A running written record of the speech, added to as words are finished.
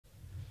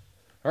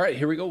All right,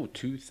 here we go.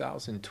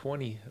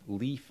 2020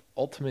 Leaf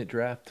Ultimate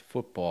Draft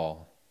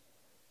Football.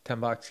 10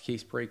 box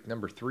case break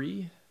number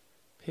 3.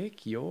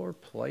 Pick your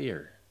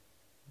player.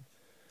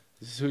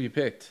 This is who you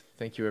picked.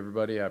 Thank you,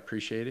 everybody. I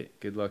appreciate it.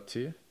 Good luck to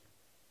you.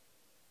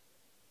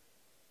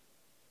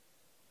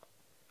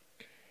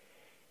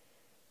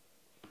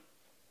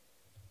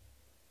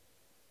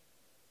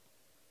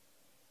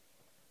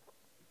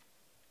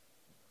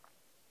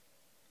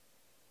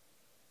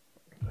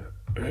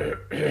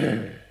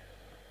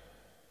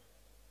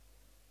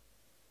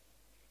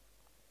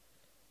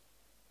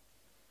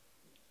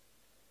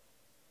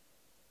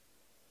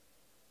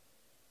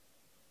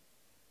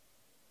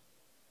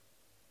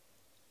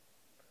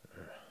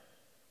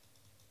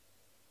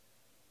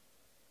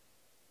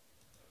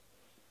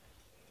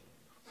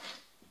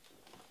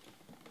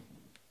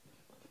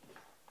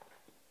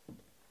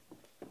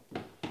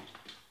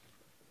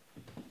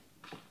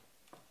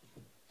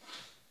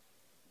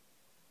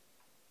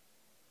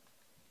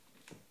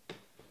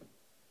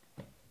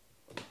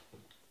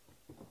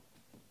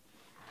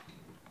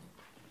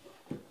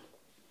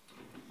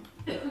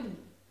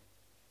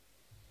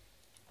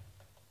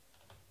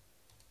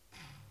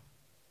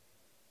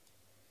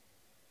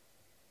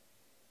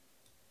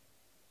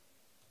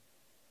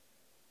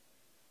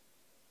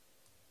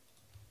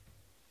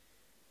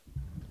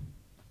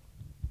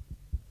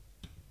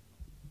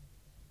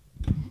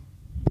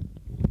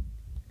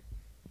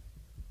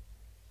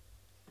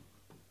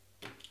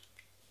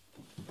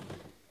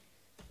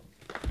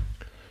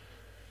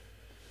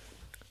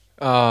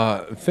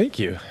 Thank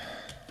you.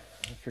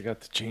 I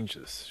forgot to change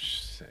this.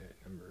 Say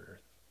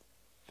number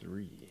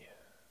 3.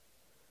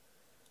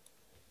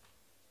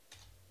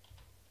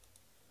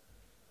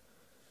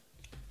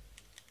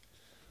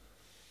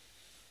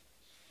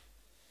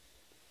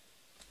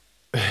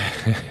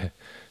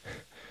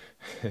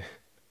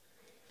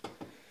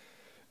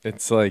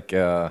 It's like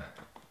it's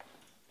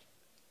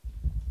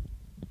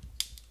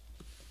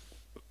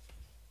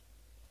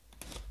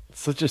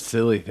such a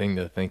silly thing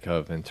to think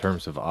of in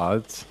terms of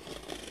odds,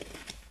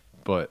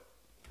 but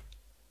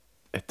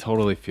it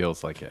totally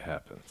feels like it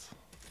happens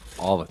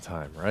all the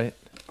time, right?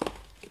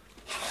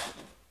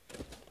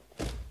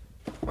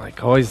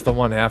 Like always the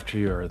one after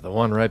you or the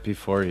one right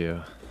before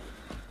you.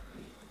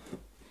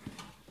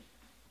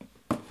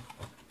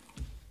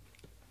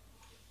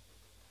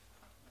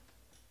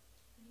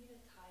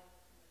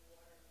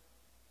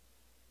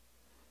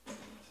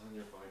 It's on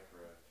your bike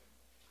rack.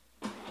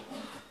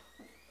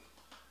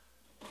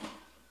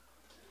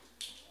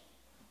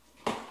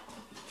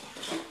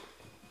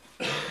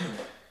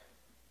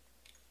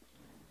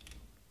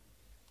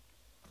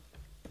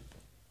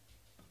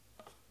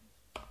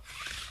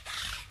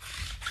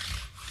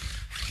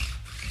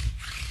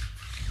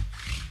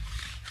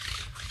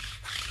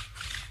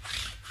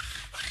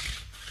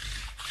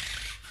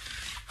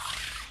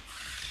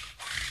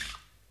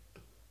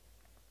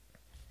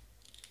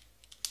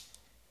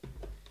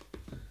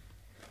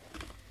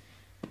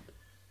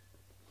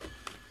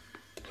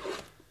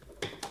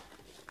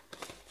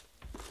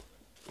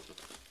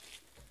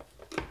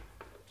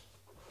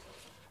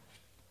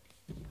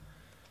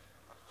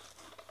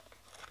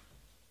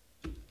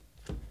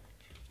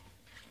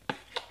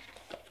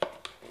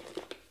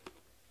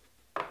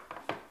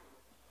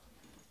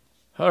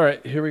 All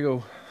right, here we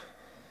go.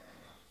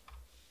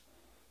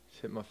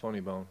 Just hit my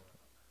phony bone.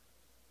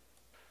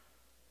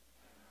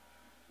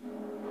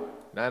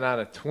 9 out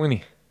of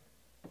 20.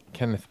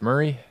 Kenneth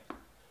Murray.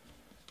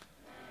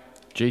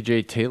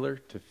 J.J. Taylor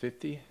to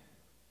 50.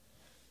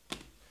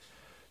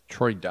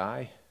 Troy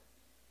Dye.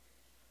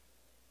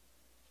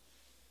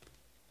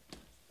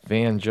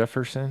 Van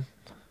Jefferson.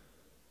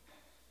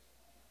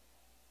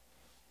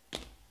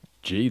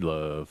 J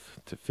Love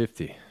to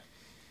 50.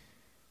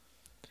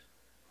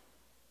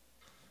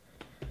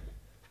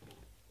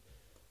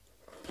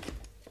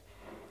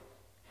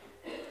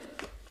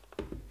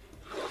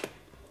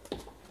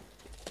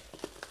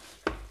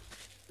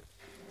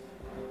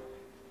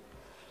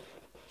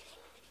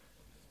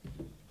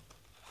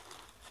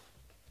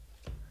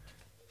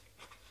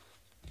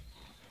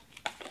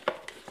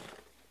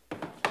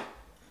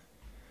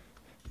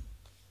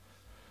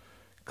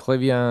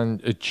 Clevion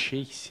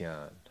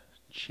Chason.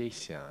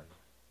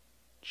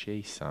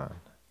 It's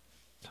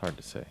hard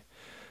to say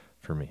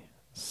for me.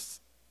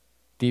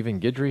 Stephen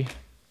Guidry.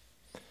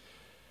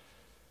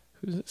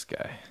 Who's this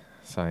guy?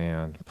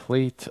 Cyan.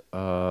 Plate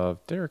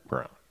of Derek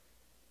Brown.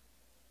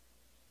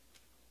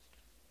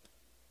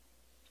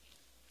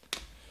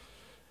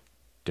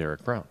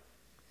 Derek Brown.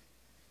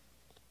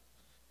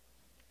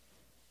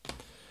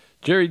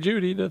 Jerry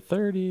Jeudy to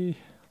 30.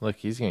 Look,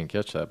 he's going to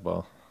catch that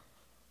ball.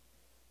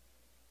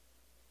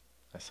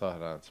 I saw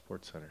it on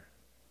SportsCenter.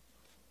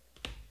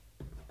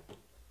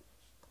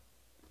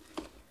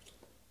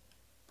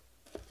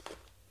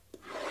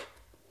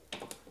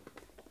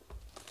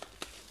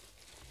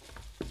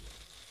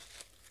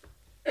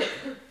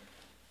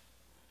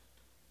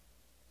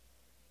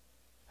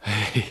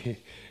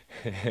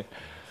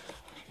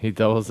 He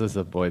doubles as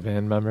a boy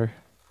band member.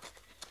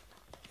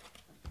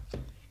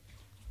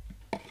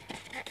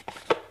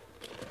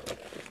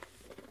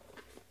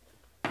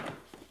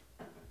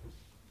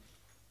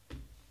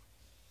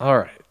 All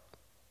right.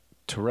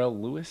 Terrell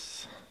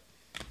Lewis.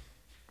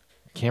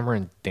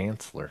 Cameron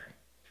Dantzler.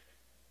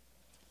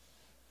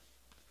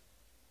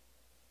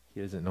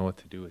 He doesn't know what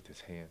to do with his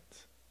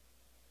hands.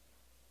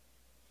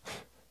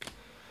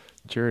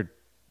 Jared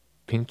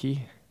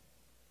Pinkney.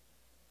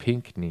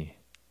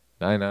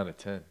 9 out of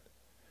 10.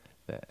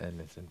 That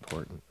N is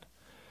important.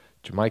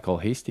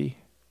 Jermichael Hasty.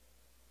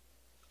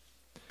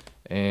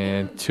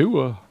 And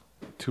Tua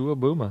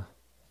Booma.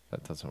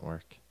 That doesn't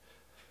work.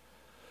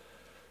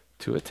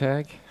 Tua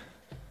tag.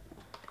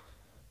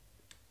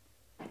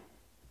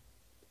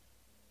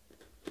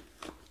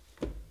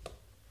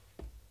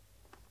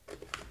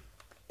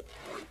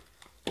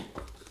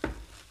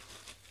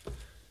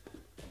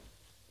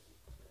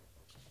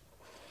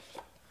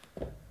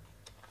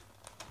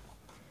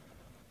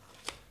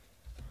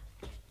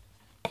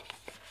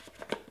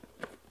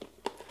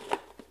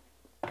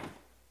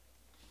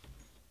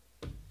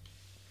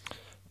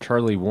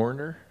 Charlie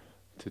Warner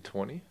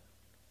 /20.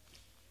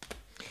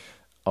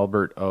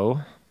 Albert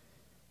O.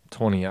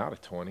 20 out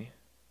of 20.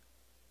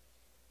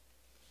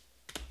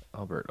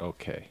 Albert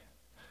OK.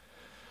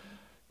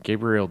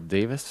 Gabriel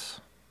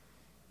Davis.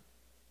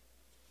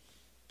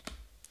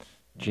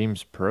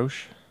 James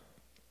Proche.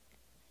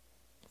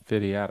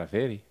 50 out of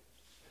 50.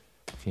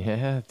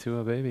 Yeah,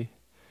 Tua baby.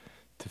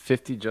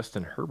 /50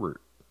 Justin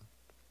Herbert.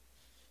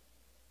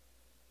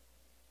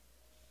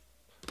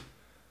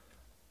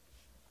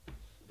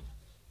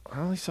 I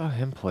only saw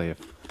him play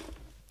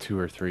 2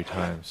 or 3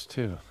 times,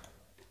 too.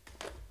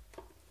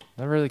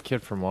 Never the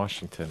kid from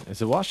Washington. Is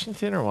it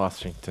Washington or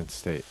Washington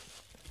State?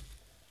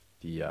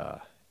 The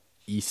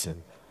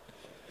Eason.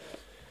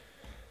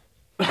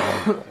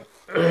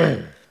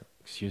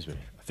 Excuse me.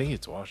 I think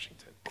it's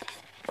Washington.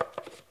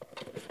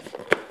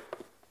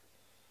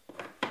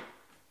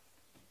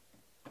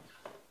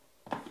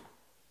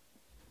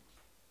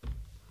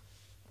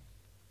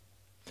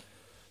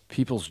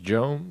 Peoples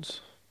Jones.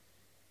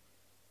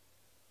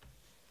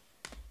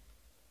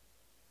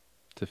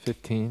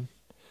 /15.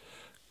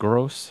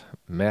 Gross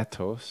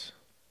Matos.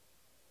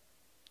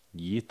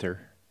 Yeter.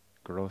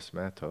 Gross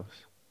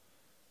Matos.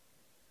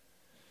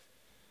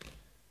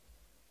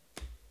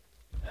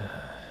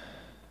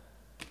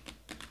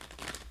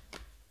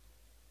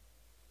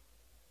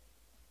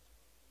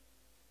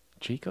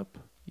 Jacob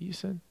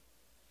Eason?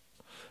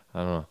 I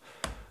don't know.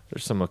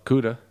 There's some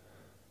Akuda.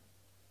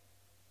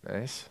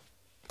 Nice.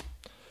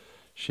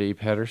 Shea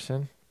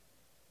Patterson.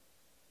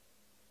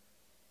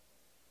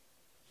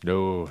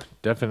 No,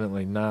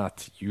 definitely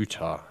not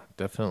Utah.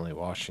 Definitely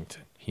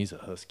Washington. He's a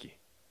Husky.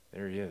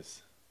 There he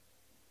is.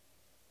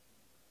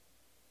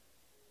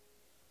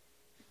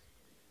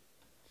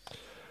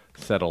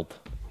 Settled.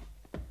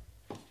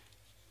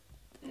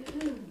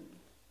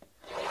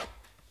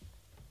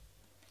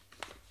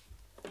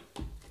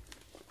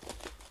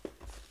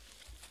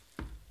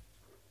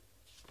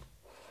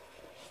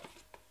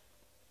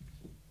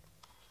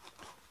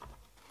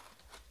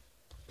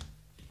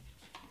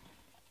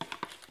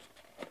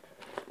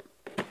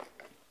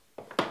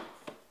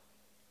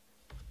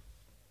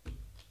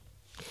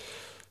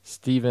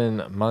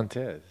 Steven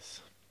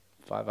Montez,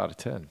 5 out of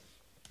 10.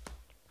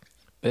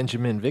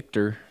 Benjamin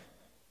Victor.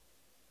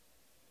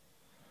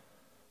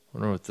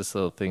 Wonder what this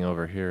little thing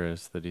over here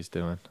is that he's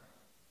doing.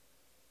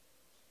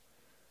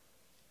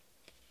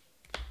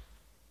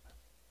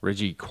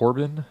 Reggie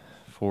Corbin,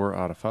 4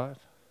 out of 5.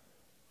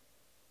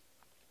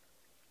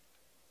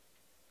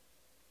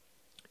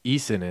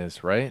 Eason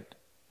is, right?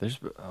 There's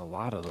a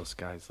lot of those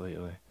guys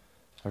lately.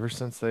 Ever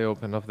since they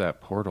opened up that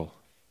portal.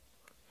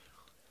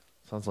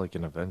 Sounds like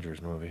an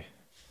Avengers movie.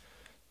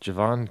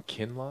 Javon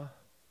Kinlaw.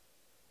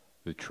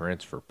 The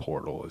transfer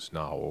portal is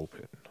now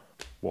open.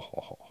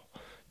 Whoa.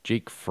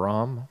 Jake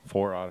Fromm,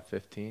 4 out of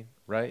 15.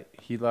 Right?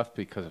 He left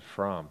because of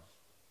Fromm,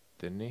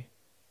 didn't he?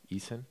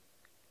 Eason.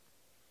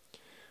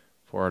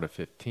 4 out of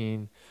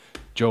 15.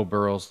 Joe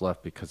Burrows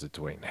left because of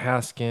Dwayne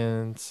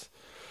Haskins.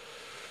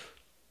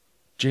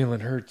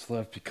 Jalen Hurts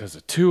left because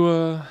of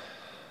Tua.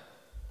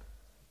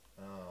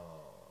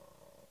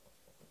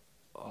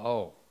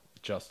 Oh.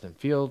 Justin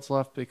Fields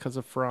left because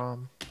of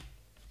Fromm.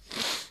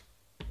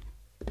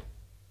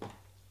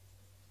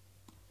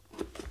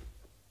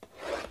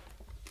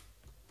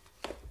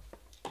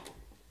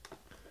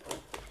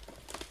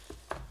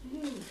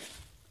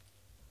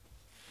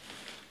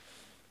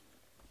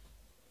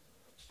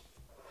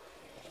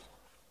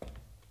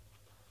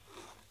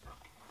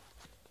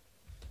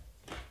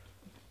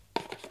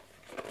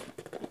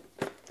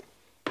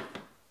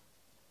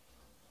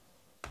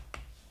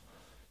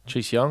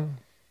 Chase Young.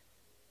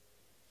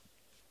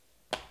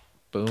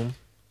 Boom.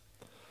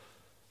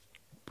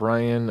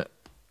 Brian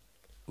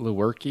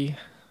Lewerke,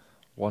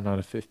 1 out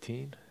of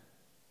 15.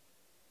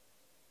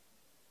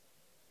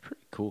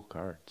 Pretty cool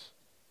cards.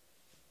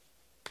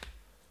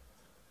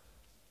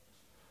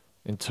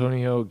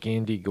 Antonio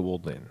Gandy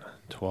Golden,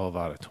 12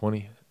 out of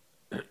 20.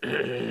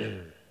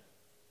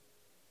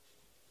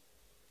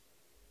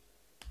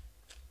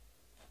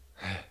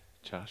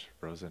 Josh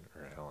Rosen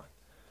or Allen?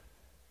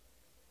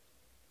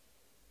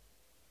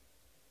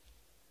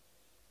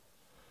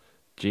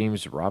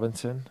 James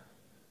Robinson.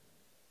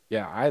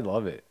 Yeah, I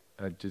love it.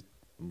 I just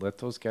let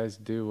those guys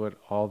do what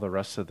all the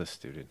rest of the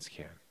students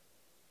can.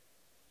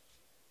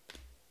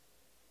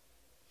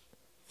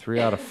 3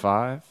 out of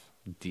 5.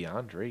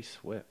 DeAndre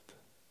Swift.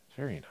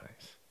 Very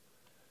nice.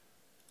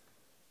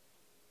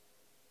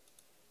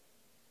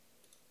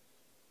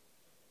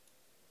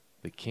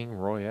 The King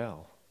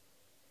Royale.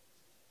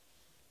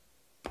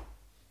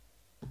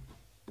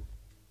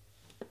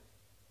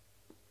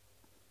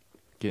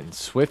 Getting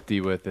swifty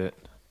with it.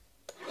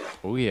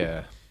 Oh,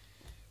 yeah.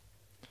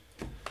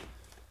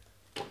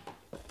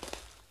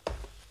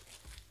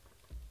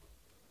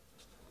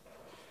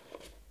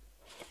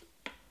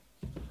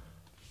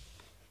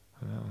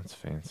 That one's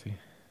fancy.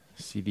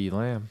 CD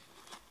Lamb.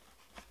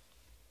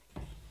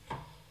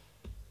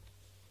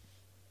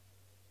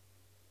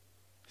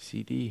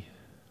 CD.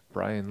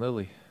 Brian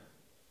Lilly.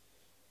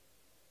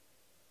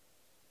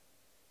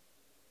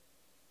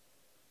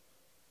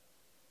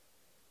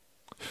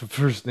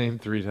 First name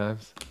 3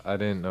 times. I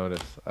didn't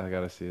notice. I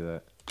gotta see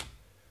that.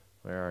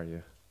 Where are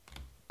you?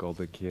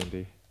 Golden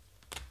Candy.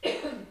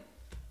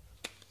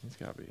 He's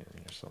gotta be in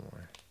here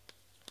somewhere.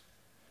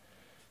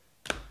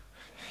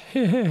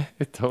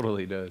 It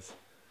totally does.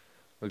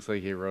 Looks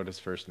like he wrote his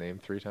first name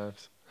 3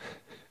 times.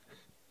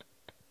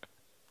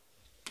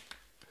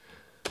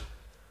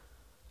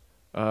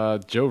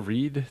 Joe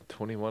Reed,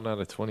 21 out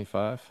of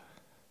 25.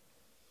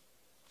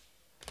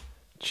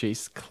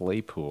 Chase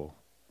Claypool,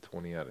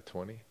 20 out of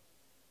 20.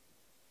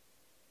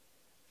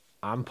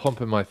 I'm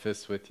pumping my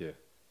fists with you.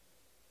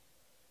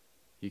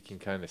 You can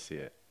kind of see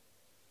it.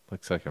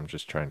 Looks like I'm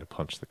just trying to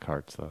punch the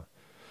cards, though.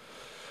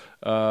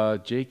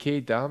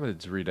 J.K.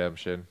 Dobbins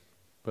redemption.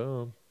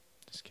 Boom.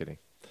 Just kidding.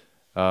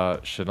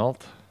 Chenault.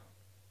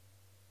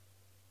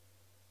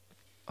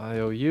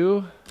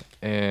 IOU.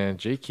 And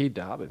J.K.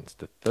 Dobbins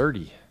to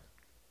 30.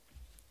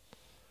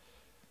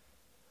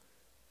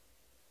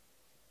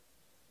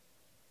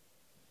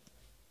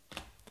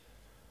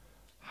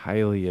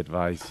 Highly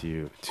advise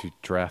you to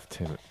draft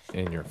him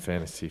in your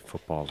fantasy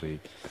football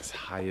league as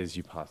high as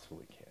you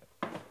possibly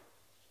can.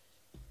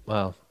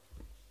 Well,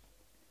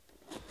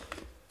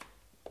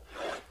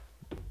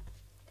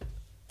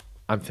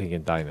 I'm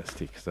thinking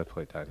Dynasty because I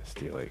play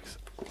Dynasty leagues.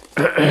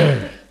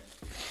 In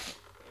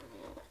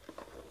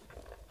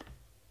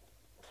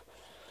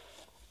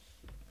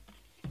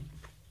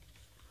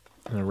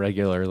a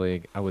regular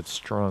league, I would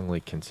strongly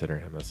consider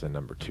him as a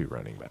number 2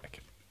 running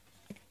back.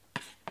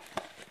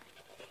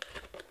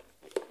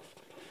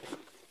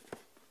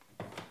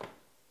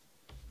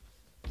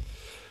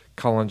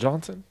 Colin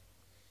Johnson,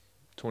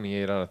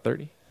 28 out of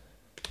 30.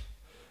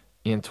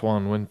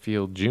 Antoine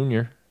Winfield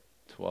Jr.,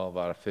 12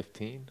 out of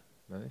 15.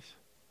 Nice.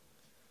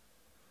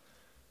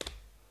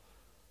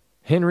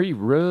 Henry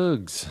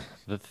Ruggs,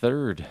 the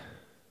 3rd.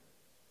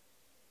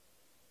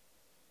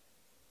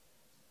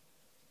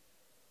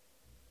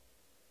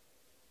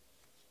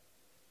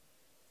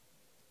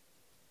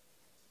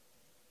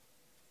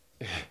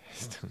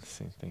 He's doing the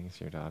same thing as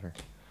your daughter.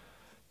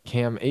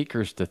 Cam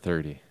Akers to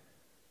 30.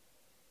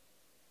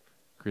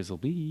 Grizzle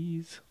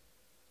Bees.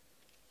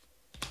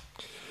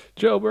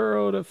 Joe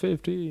Burrow to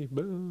 50.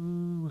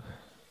 Boom.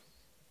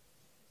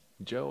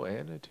 Joe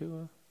and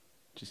Atua.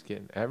 Just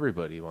kidding.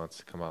 Everybody wants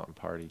to come out and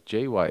party.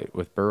 Jay White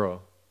with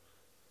Burrow.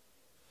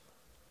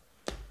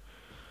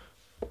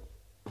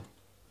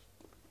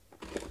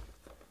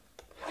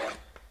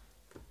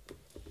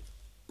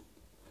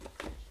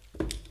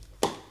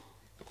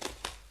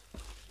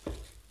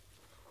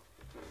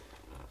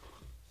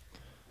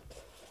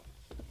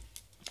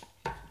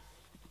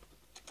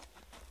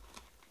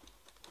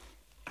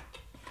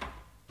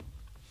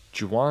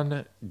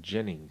 Juwan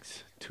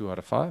Jennings, 2 out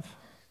of 5.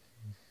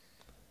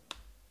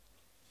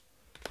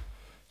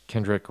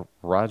 Kendrick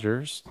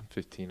Rogers,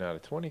 15 out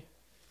of 20.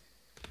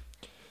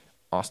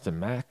 Austin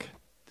Mack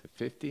to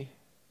 50.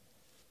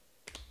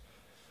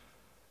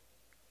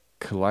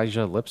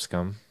 Kalijah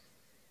Lipscomb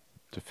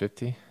to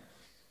 50.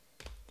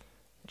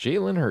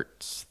 Jalen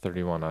Hurts,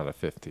 31 out of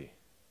 50.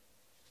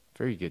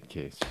 Very good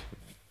case.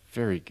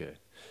 Very good.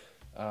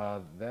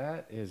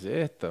 That is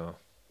it, though.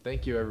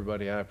 Thank you,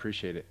 everybody. I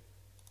appreciate it.